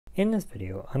In this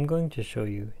video, I'm going to show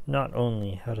you not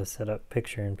only how to set up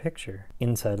picture-in-picture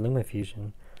inside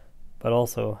LumaFusion, but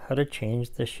also how to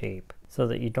change the shape so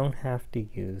that you don't have to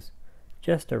use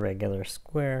just a regular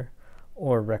square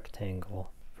or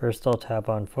rectangle. First, I'll tap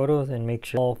on Photos and make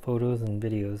sure all photos and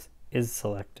videos is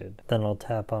selected. Then I'll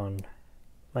tap on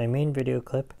my main video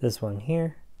clip, this one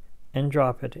here, and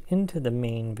drop it into the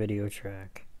main video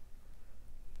track.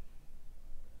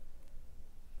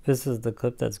 This is the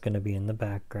clip that's going to be in the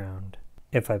background.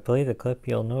 If I play the clip,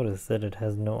 you'll notice that it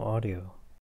has no audio.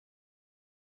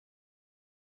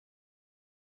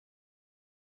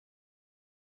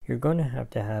 You're going to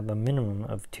have a minimum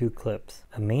of 2 clips.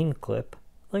 A main clip,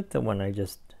 like the one I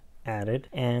just added,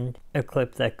 and a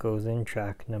clip that goes in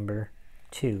track number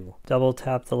 2. Double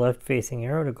tap the left facing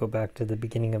arrow to go back to the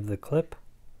beginning of the clip.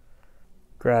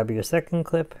 Grab your second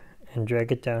clip and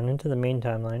drag it down into the main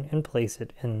timeline and place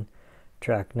it in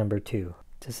track number 2.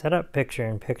 To set up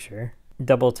picture-in-picture,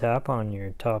 double tap on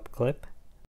your top clip.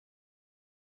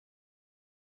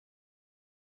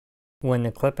 When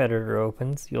the clip editor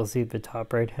opens, you'll see the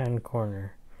top right hand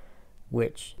corner,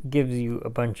 which gives you a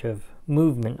bunch of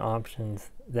movement options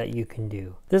that you can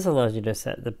do. This allows you to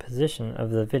set the position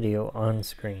of the video on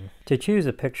screen. To choose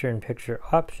a picture-in-picture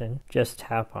option, just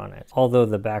tap on it. Although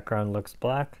the background looks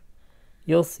black,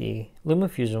 you'll see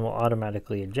LumaFusion will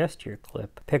automatically adjust your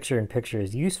clip. Picture-in-picture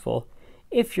is useful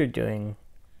if you're doing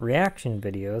reaction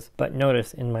videos, but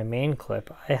notice in my main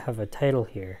clip I have a title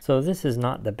here, so this is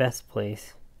not the best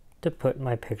place to put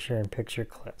my picture-in-picture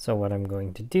clip. So what I'm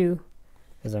going to do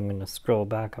is I'm going to scroll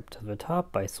back up to the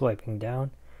top by swiping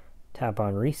down, tap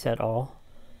on Reset All,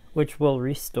 which will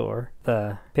restore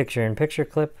the picture-in-picture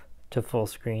clip to full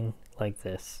screen like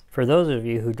this. For those of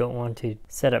you who don't want to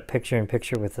set up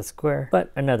picture-in-picture with a square,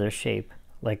 but another shape,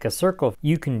 like a circle,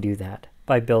 you can do that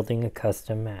by building a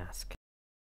custom mask.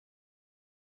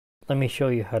 Let me show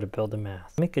you how to build a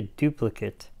mask. Make a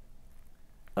duplicate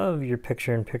of your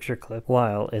picture-in-picture clip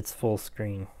while it's full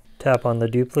screen. Tap on the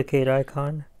duplicate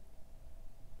icon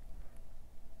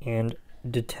and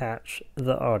detach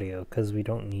the audio because we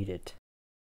don't need it.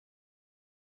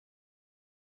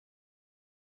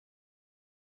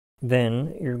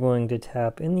 Then you're going to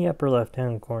tap in the upper left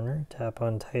hand corner, tap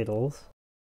on Titles,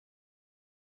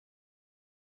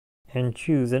 and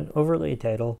choose an overlay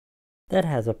title that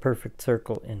has a perfect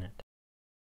circle in it.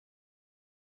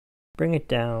 Bring it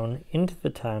down into the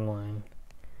timeline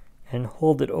and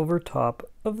hold it over top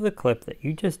of the clip that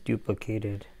you just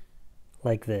duplicated,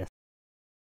 like this.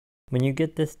 When you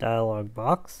get this dialog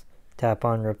box, tap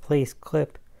on Replace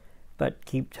Clip, but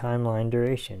keep timeline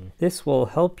duration. This will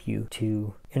help you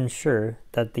to ensure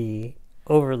that the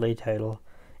overlay title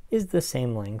is the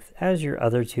same length as your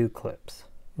other 2 clips.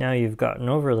 Now you've got an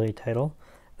overlay title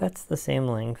that's the same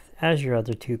length as your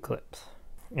other 2 clips.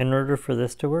 In order for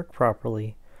this to work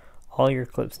properly, all your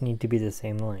clips need to be the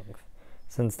same length.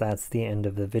 Since that's the end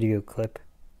of the video clip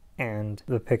and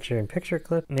the picture-in-picture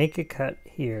clip, make a cut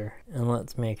here and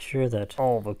let's make sure that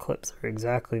all the clips are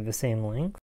exactly the same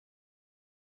length.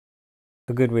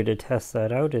 A good way to test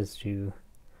that out is to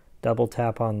double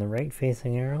tap on the right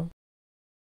facing arrow.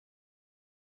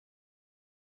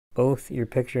 Both your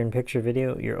picture-in-picture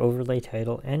video, your overlay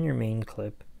title, and your main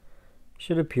clip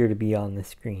should appear to be on the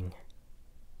screen.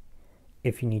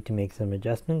 If you need to make some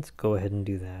adjustments, go ahead and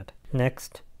do that.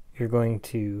 Next, you're going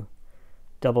to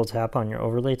double tap on your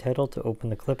overlay title to open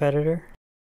the clip editor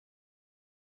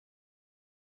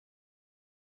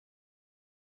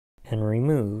and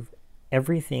remove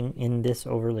everything in this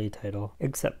overlay title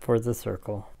except for the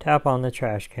circle. Tap on the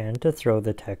trash can to throw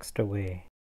the text away.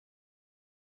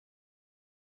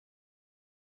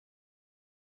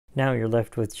 Now you're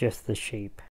left with just the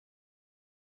shape.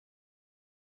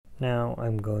 Now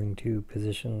I'm going to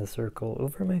position the circle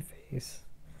over my face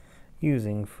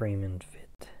using Frame and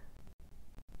Fit.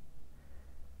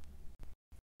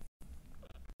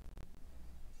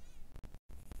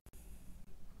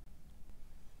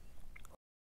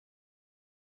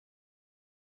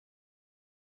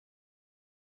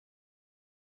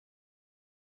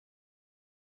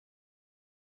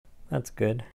 That's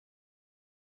good.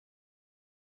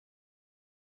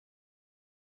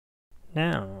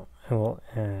 Now I will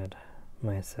add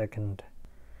my second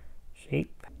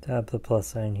shape. Tap the plus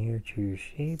sign here, choose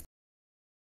shape,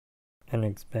 and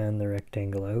expand the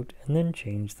rectangle out, and then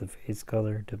change the face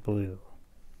color to blue.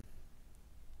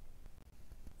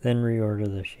 Then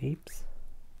reorder the shapes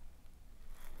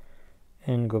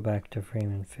and go back to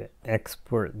Frame and Fit.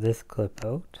 Export this clip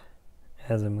out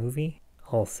as a movie.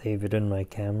 I'll save it in my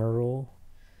camera roll.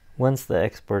 Once the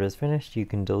export is finished, you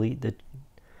can delete the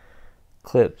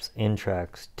clips in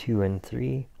tracks 2 and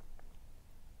 3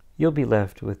 you'll be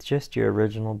left with just your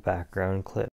original background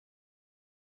clip.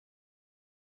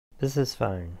 This is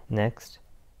fine. Next,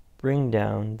 bring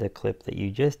down the clip that you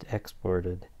just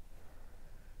exported.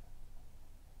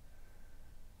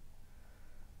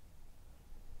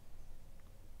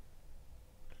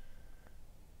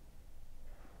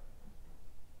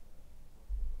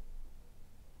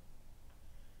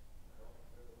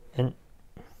 And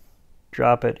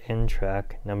drop it in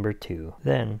track number 2.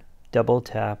 Then double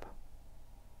tap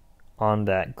on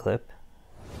that clip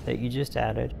that you just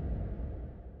added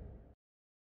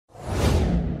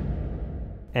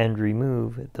and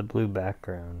remove the blue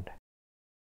background.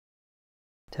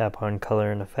 Tap on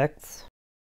Color and Effects,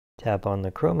 tap on the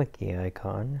chroma key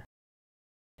icon,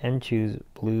 and choose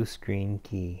Blue Screen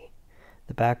Key.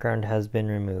 The background has been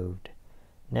removed.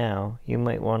 Now you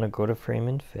might want to go to Frame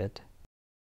and Fit.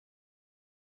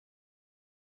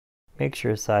 Make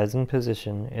sure Size and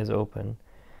Position is open,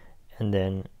 and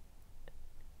then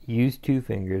use 2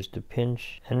 fingers to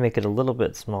pinch and make it a little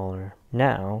bit smaller.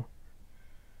 Now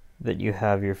that you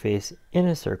have your face in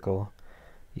a circle,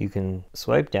 you can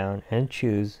swipe down and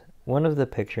choose one of the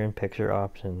picture-in-picture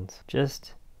options.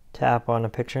 Just tap on a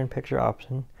picture-in-picture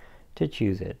option to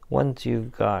choose it. Once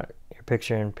you've got your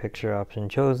picture-in-picture option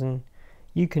chosen,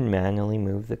 you can manually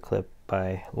move the clip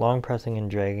by long pressing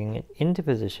and dragging it into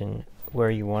position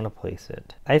where you want to place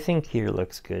it. I think here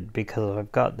looks good because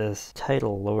I've got this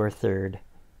title lower third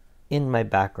in my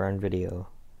background video.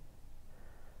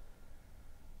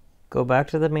 Go back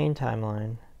to the main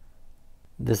timeline.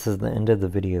 This is the end of the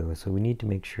video, so we need to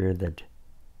make sure that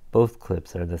both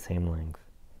clips are the same length.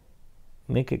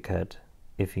 Make a cut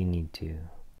if you need to.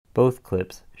 Both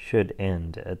clips should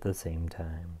end at the same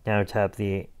time. Now tap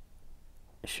the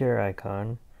share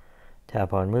icon,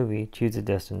 tap on Movie, choose a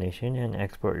destination, and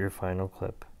export your final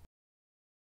clip.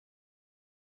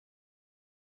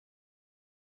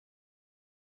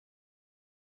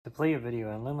 To play a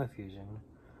video in LumaFusion,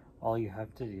 all you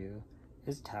have to do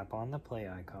is tap on the play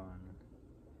icon,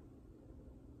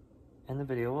 and the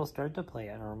video will start to play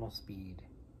at normal speed.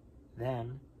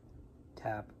 Then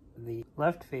tap the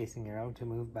left facing arrow to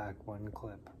move back 1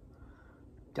 clip.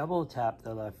 Double tap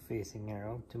the left facing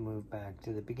arrow to move back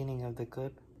to the beginning of the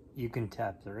clip. You can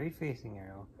tap the right facing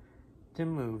arrow to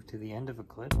move to the end of a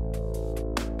clip.